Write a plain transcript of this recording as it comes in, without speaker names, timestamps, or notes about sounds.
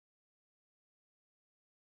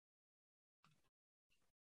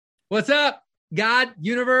What's up? God,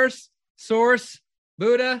 universe, source,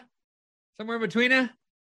 Buddha, somewhere in between.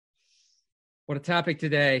 What a topic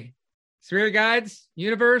today. Spirit guides,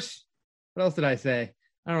 universe. What else did I say?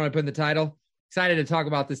 I don't know what I put in the title. Excited to talk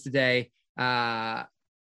about this today. I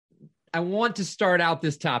want to start out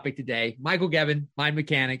this topic today. Michael Gevin, mind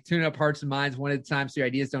mechanic, tuning up hearts and minds one at a time so your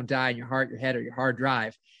ideas don't die in your heart, your head, or your hard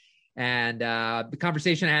drive. And the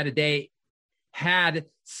conversation I had today had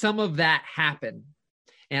some of that happen.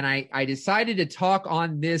 And I decided to talk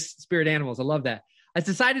on this, spirit animals. I love that. I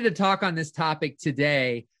decided to talk on this topic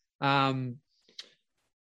today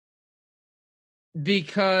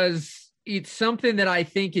because it's something that I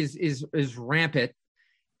think is rampant,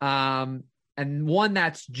 and one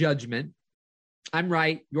that's judgment. I'm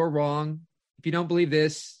right, you're wrong. If you don't believe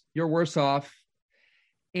this, you're worse off.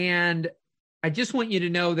 And I just want you to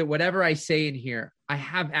know that whatever I say in here, I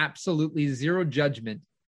have absolutely zero judgment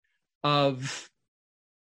of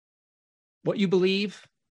what you believe,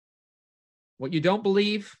 what you don't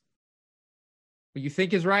believe, what you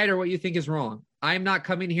think is right or what you think is wrong. I'm not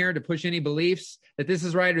coming here to push any beliefs that this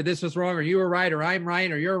is right or this was wrong or you were right or I'm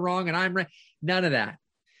right or you're wrong and I'm right. None of that.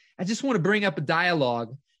 I just want to bring up a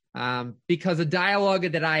dialogue because a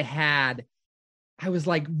dialogue that I had, I was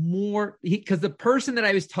like because the person that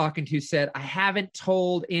I was talking to said, I haven't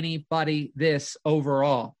told anybody this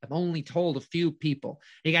overall. I've only told a few people.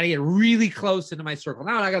 You got to get really close into my circle.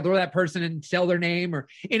 Now I got to throw that person and tell their name or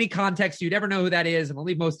any context. You'd ever know who that is. And I'll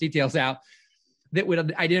leave most details out that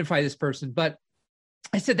would identify this person. But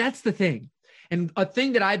I said, that's the thing. And a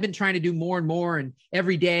thing that I've been trying to do more and more and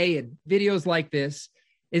every day and videos like this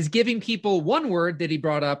is giving people one word that he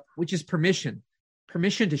brought up, which is permission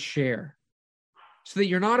to share. So that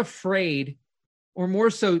you're not afraid, or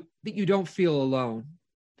more so that you don't feel alone.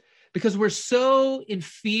 Because we're so in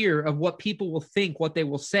fear of what people will think, what they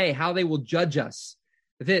will say, how they will judge us,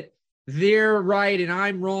 that they're right and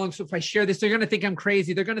I'm wrong. So if I share this, they're going to think I'm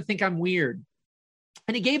crazy. They're going to think I'm weird.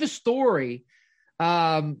 And he gave a story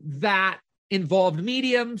that involved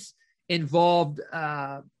mediums, involved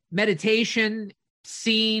meditation,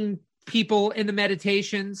 seeing people in the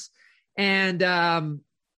meditations, and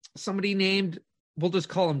somebody named, we'll just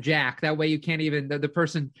call him Jack. That way you can't even, the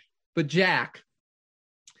person, but Jack.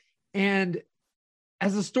 And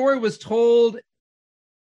as the story was told,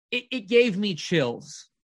 it gave me chills.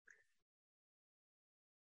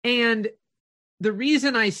 And the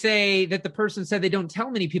reason I say that the person said they don't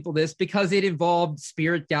tell many people this, because it involved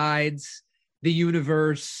spirit guides, the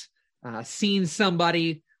universe, seeing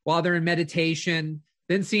somebody while they're in meditation,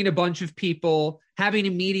 then seeing a bunch of people, having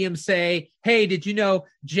a medium say, hey, did you know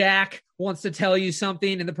Jack wants to tell you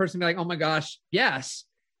something? And the person be like, oh my gosh, yes.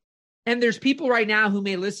 And there's people right now who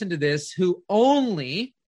may listen to this who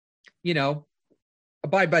only,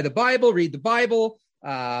 abide by the Bible, read the Bible,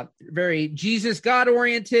 very Jesus, God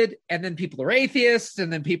oriented. And then people are atheists,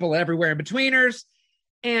 and then people everywhere in betweeners.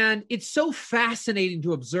 And it's so fascinating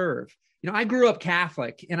to observe. I grew up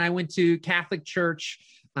Catholic, and I went to Catholic church,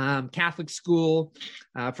 Catholic school,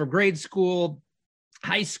 for grade school,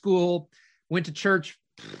 high school, went to church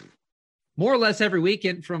more or less every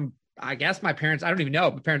weekend from, I guess, my parents. I don't even know.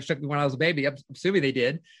 My parents took me when I was a baby. I'm assuming they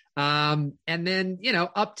did. And then,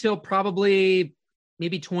 up till probably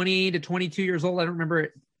maybe 20 to 22 years old. I don't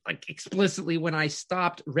remember like explicitly when I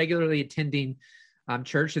stopped regularly attending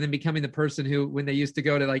church, and then becoming the person who, when they used to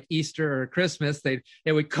go to like Easter or Christmas, they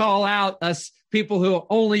would call out us people who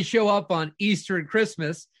only show up on Easter and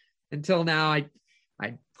Christmas. Until now, I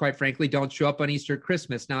quite frankly don't show up on Easter or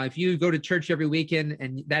Christmas. Now, if you go to church every weekend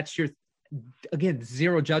and that's your, again,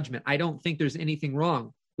 zero judgment. I don't think there's anything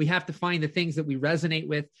wrong. We have to find the things that we resonate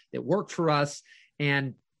with, that work for us,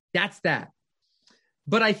 and that's that.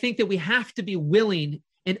 But I think that we have to be willing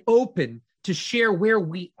and open to share where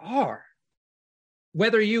we are.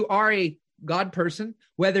 Whether you are a God person,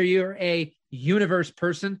 whether you're a universe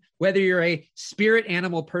person, whether you're a spirit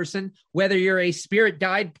animal person, whether you're a spirit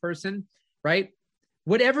guide person, right?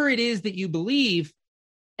 Whatever it is that you believe.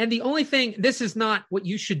 And the only thing, this is not what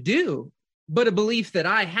you should do, but a belief that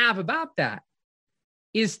I have about that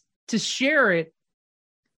is to share it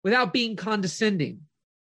without being condescending.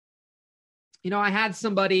 I had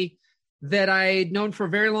somebody that I'd known for a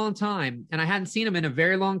very long time, and I hadn't seen him in a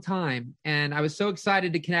very long time. And I was so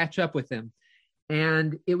excited to catch up with him.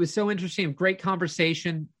 And it was so interesting, great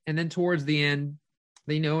conversation. And then towards the end,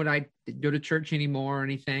 they know that I didn't go to church anymore or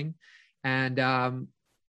anything. And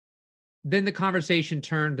then the conversation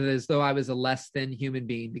turned as though I was a less than human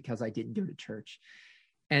being because I didn't go to church.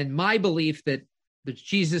 And my belief that the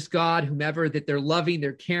Jesus, God, whomever, that they're loving,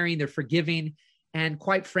 they're caring, they're forgiving, and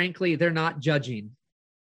quite frankly, they're not judging.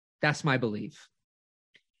 That's my belief.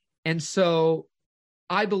 And so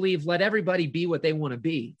I believe let everybody be what they want to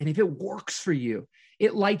be. And if it works for you,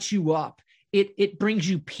 it lights you up, it brings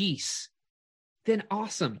you peace, then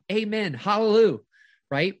awesome. Amen. Hallelujah.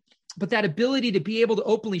 Right? But that ability to be able to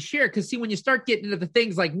openly share, because see, when you start getting into the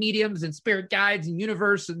things like mediums and spirit guides and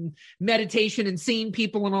universe and meditation and seeing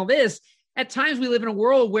people and all this, at times we live in a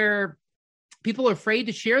world where people are afraid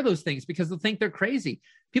to share those things because they'll think they're crazy.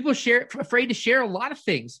 People are afraid to share a lot of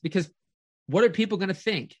things because what are people going to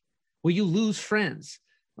think? Will you lose friends?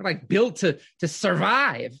 We're like built to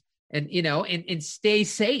survive and, and stay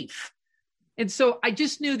safe. And so I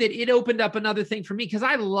just knew that it opened up another thing for me because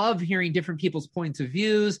I love hearing different people's points of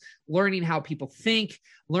views, learning how people think,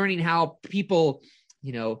 learning how people,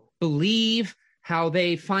 believe, how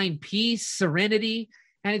they find peace, serenity.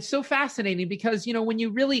 And it's so fascinating because, when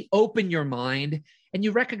you really open your mind and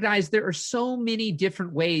you recognize there are so many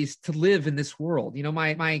different ways to live in this world,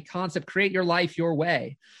 my concept, create your life your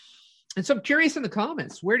way. And so I'm curious in the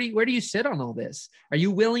comments, where do you sit on all this? Are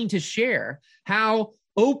you willing to share? How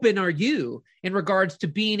open are you in regards to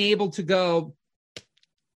being able to go,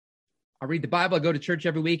 I read the Bible, I go to church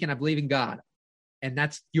every week, and I believe in God. And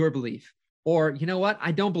that's your belief. Or, you know what?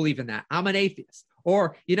 I don't believe in that. I'm an atheist.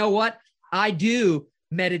 Or, you know what? I do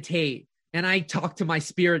meditate and I talk to my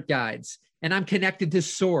spirit guides and I'm connected to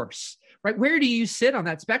source, right? Where do you sit on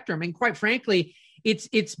that spectrum? And quite frankly,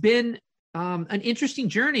 it's been an interesting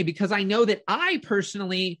journey because I know that I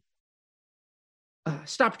personally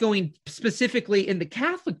stopped going specifically in the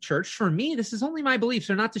Catholic Church. For me, this is only my beliefs,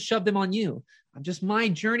 so not to shove them on you. Just my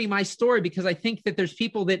journey, my story, because I think that there's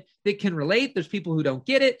people that can relate. There's people who don't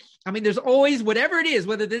get it. I mean, there's always whatever it is,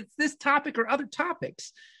 whether it's this topic or other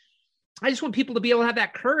topics. I just want people to be able to have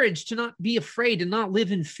that courage to not be afraid and not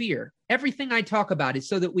live in fear. Everything I talk about is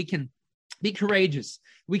so that we can be courageous,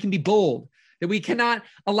 we can be bold, that we cannot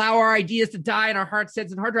allow our ideas to die in our heart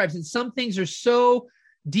sets and hard drives. And some things are so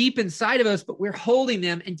deep inside of us, but we're holding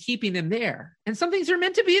them and keeping them there. And some things are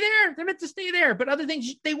meant to be there. They're meant to stay there. But other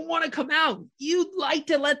things, they want to come out. You'd like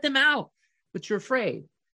to let them out, but you're afraid.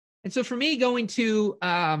 And so for me, going to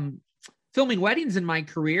filming weddings in my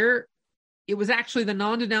career, it was actually the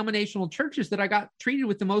non-denominational churches that I got treated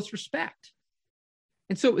with the most respect.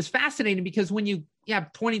 And so it was fascinating because when you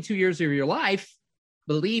have 22 years of your life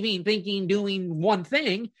believing, thinking, doing one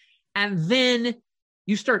thing, and then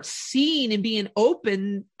you start seeing and being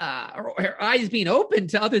open, or eyes being open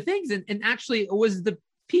to other things. And actually it was the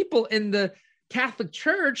people in the Catholic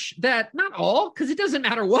Church that, not all, because it doesn't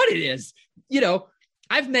matter what it is.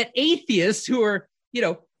 I've met atheists who are,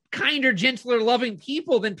 kinder, gentler, loving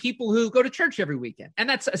people than people who go to church every weekend. And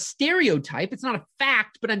that's a stereotype. It's not a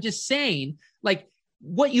fact, but I'm just saying, like,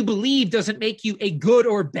 what you believe doesn't make you a good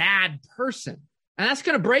or bad person. And that's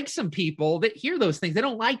going to break some people that hear those things. They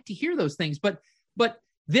don't like to hear those things, but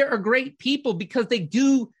there are great people because they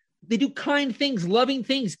do kind things, loving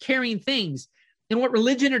things, caring things. And what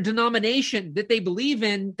religion or denomination that they believe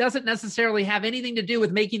in doesn't necessarily have anything to do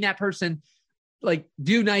with making that person like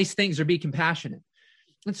do nice things or be compassionate.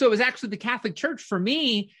 And so it was actually the Catholic Church for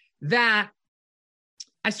me that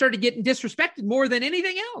I started getting disrespected more than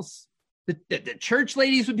anything else. The church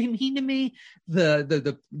ladies would be mean to me.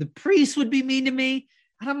 The priests would be mean to me.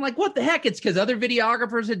 And I'm like, what the heck? It's because other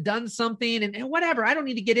videographers had done something and whatever. I don't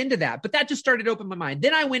need to get into that. But that just started to open my mind.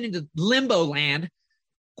 Then I went into limbo land,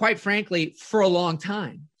 quite frankly, for a long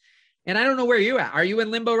time. And I don't know where you're at. Are you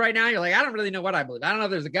in limbo right now? You're like, I don't really know what I believe. I don't know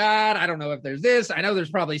if there's a God. I don't know if there's this. I know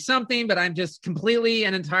there's probably something, but I'm just completely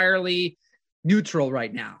and entirely neutral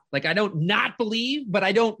right now. Like, I don't not believe, but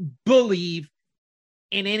I don't believe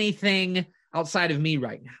in anything outside of me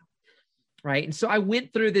right now. Right. And so I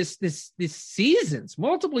went through this seasons,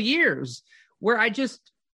 multiple years where I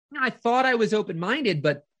thought I was open-minded,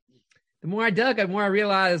 but the more I dug, the more I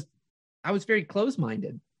realized I was very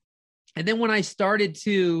closed-minded. And then when I started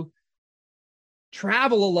to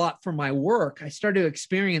travel a lot for my work, I started to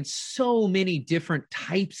experience so many different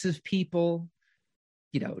types of people,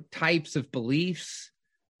 types of beliefs.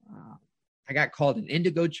 I got called an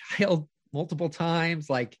indigo child multiple times.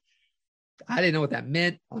 Like, I didn't know what that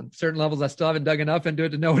meant. On certain levels, I still haven't dug enough into it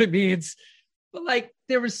to know what it means. But like,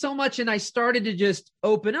 there was so much, and I started to just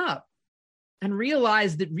open up and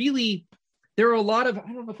realize that really there are a lot of,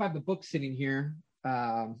 I don't know if I have the book sitting here,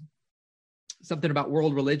 something about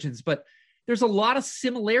world religions, but there's a lot of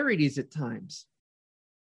similarities at times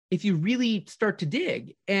if you really start to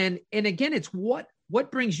dig. And again, it's what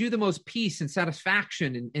brings you the most peace and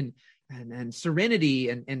satisfaction and serenity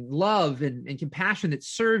and love and compassion that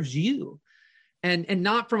serves you. and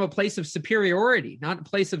not from a place of superiority, not a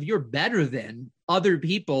place of you're better than other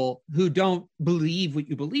people who don't believe what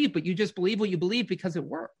you believe, but you just believe what you believe because it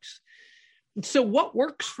works. So what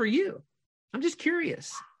works for you? I'm just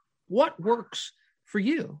curious. What works for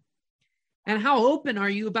you? And how open are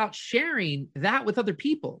you about sharing that with other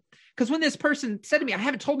people? Because when this person said to me, I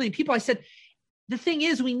haven't told many people, I said, the thing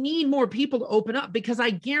is, we need more people to open up, because I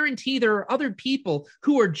guarantee there are other people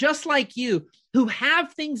who are just like you, who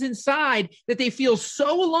have things inside that they feel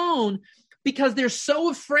so alone because they're so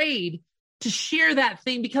afraid to share that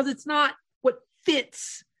thing because it's not what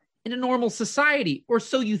fits in a normal society, or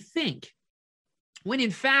so you think. When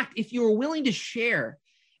in fact, if you are willing to share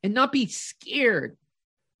and not be scared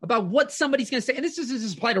about what somebody's going to say, and this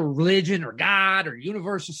doesn't apply to religion or God or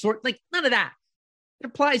universal sort, like none of that. It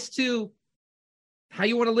applies to how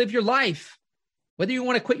you want to live your life, whether you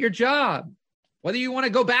want to quit your job, whether you want to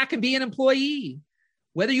go back and be an employee,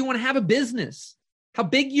 whether you want to have a business, how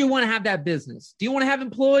big you want to have that business. Do you want to have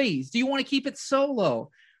employees? Do you want to keep it solo?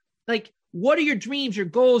 Like, what are your dreams, your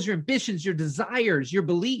goals, your ambitions, your desires, your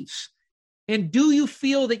beliefs? And do you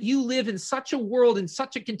feel that you live in such a world, in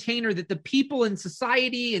such a container, that the people in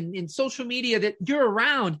society and in social media that you're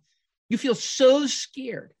around, you feel so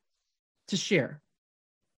scared to share?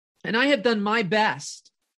 And I have done my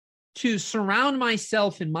best to surround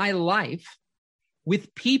myself in my life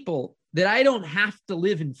with people that I don't have to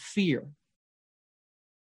live in fear.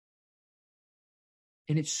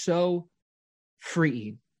 And it's so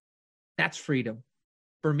freeing. That's freedom.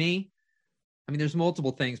 For me, I mean, there's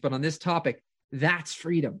multiple things, but on this topic, that's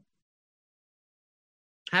freedom.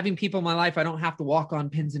 Having people in my life, I don't have to walk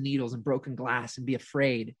on pins and needles and broken glass and be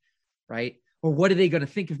afraid, right? Or what are they going to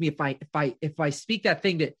think of me if I speak that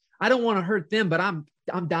thing that I don't want to hurt them, but I'm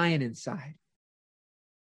dying inside.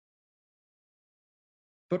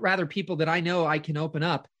 But rather people that I know I can open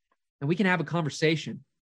up and we can have a conversation.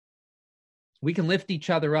 We can lift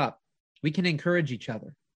each other up. We can encourage each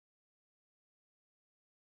other.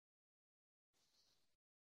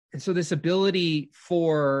 And so this ability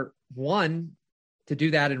for one to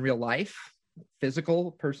do that in real life,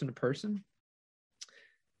 physical, person to person,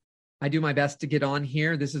 I do my best to get on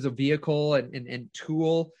here. This is a vehicle and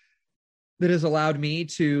tool that has allowed me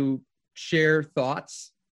to share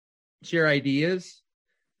thoughts, share ideas,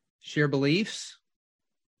 share beliefs,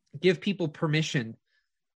 give people permission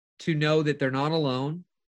to know that they're not alone,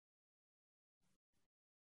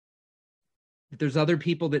 that there's other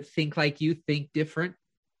people that think like you, think different,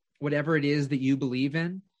 whatever it is that you believe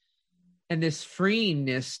in, and this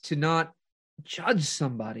freeingness to not judge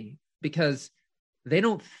somebody because they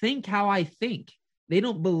don't think how I think. They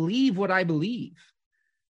don't believe what I believe.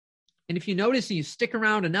 And if you notice and you stick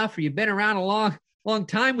around enough, or you've been around a long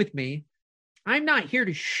time with me, I'm not here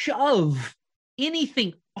to shove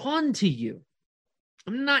anything onto you.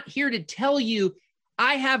 I'm not here to tell you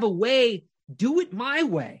I have a way, do it my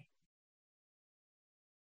way.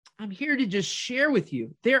 I'm here to just share with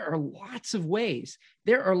you. There are lots of ways.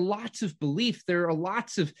 There are lots of beliefs. There are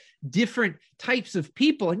lots of different types of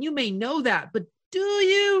people. And you may know that, but do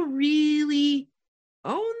you really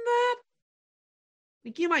own that?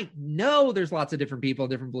 Like, you might know there's lots of different people,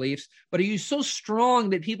 different beliefs, but are you so strong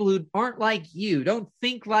that people who aren't like you, don't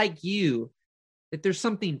think like you, that there's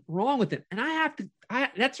something wrong with it? And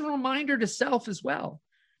that's a reminder to self as well,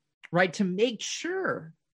 right? To make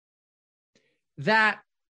sure that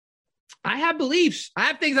I have beliefs, I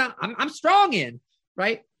have things I'm strong in,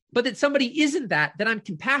 right? But that somebody isn't that I'm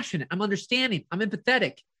compassionate, I'm understanding, I'm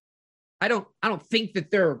empathetic. I don't think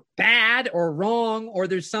that they're bad or wrong, or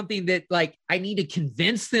there's something that like I need to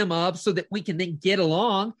convince them of so that we can then get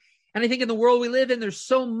along. And I think in the world we live in, there's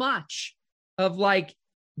so much of like,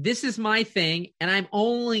 this is my thing, and I'm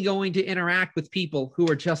only going to interact with people who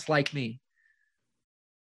are just like me.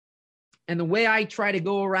 And the way I try to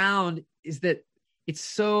go around is that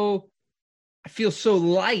I feel so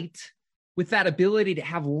light with that ability to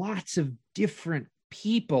have lots of different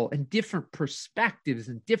people and different perspectives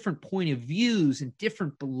and different point of views and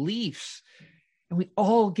different beliefs. And we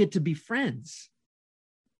all get to be friends.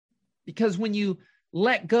 Because when you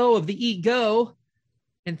let go of the ego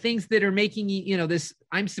and things that are making you, this,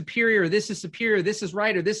 I'm superior, this is superior, this is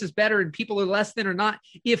right, or this is better, and people are less than or not,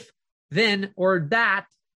 if, then, or that,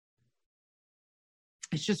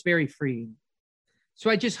 it's just very freeing. So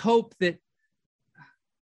I just hope that,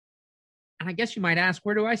 and I guess you might ask,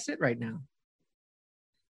 where do I sit right now?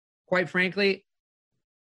 Quite frankly,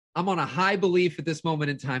 I'm on a high belief at this moment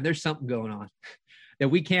in time. There's something going on that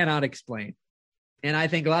we cannot explain. And I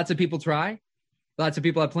think lots of people try. Lots of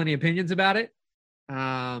people have plenty of opinions about it.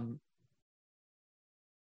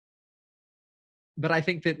 But I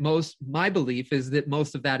think that my belief is that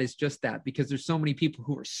most of that is just that, because there's so many people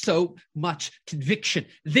who are so much conviction.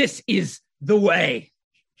 This is the way.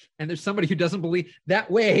 And there's somebody who doesn't believe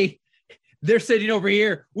that way. They're sitting over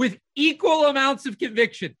here with equal amounts of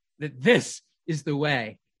conviction that this is the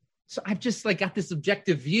way. So I've just like got this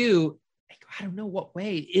objective view. I don't know what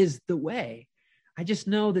way is the way. I just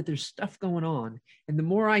know that there's stuff going on. And the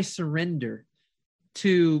more I surrender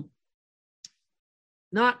to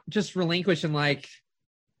not just relinquish and like,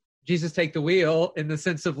 Jesus, take the wheel, in the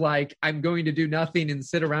sense of like, I'm going to do nothing and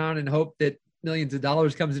sit around and hope that millions of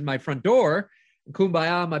dollars comes in my front door, and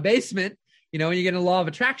kumbaya in my basement, and you get a law of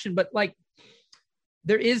attraction. But like,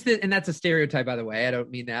 there is that, and that's a stereotype, by the way. I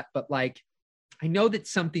don't mean that, but like, I know that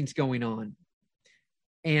something's going on,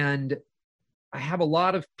 and I have a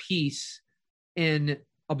lot of peace in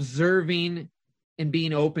observing and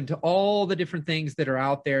being open to all the different things that are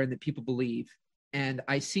out there and that people believe. And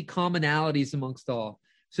I see commonalities amongst all.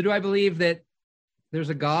 So do I believe that there's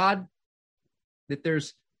a God, that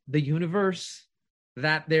there's the universe,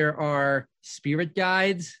 that there are spirit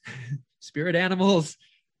guides, spirit animals,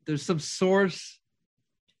 there's some source?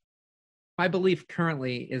 My belief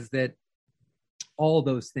currently is that all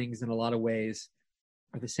those things in a lot of ways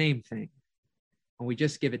are the same thing, and we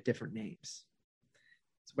just give it different names.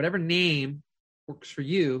 So whatever name works for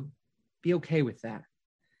you, be okay with that.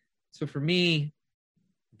 So for me,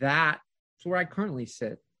 that's where I currently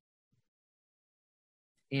sit.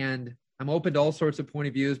 And I'm open to all sorts of point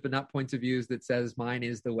of views, but not points of views that says mine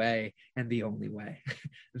is the way and the only way.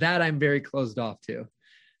 That I'm very closed off to.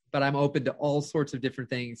 But I'm open to all sorts of different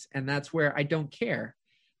things. And that's where I don't care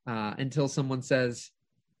until someone says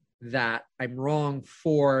that I'm wrong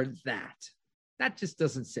for that. That just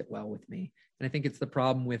doesn't sit well with me. And I think it's the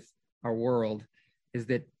problem with our world, is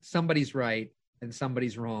that somebody's right and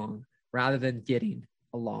somebody's wrong rather than getting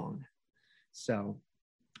along. So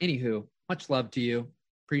anywho, much love to you.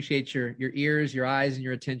 Appreciate your ears, your eyes, and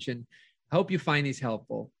your attention. I hope you find these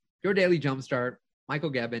helpful. Your Daily Jumpstart,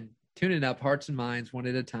 Michael Gebbin, tuning up hearts and minds one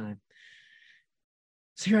at a time,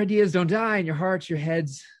 so your ideas don't die in your hearts, your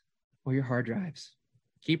heads, or your hard drives.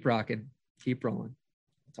 Keep rocking, keep rolling.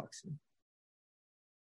 Talk soon.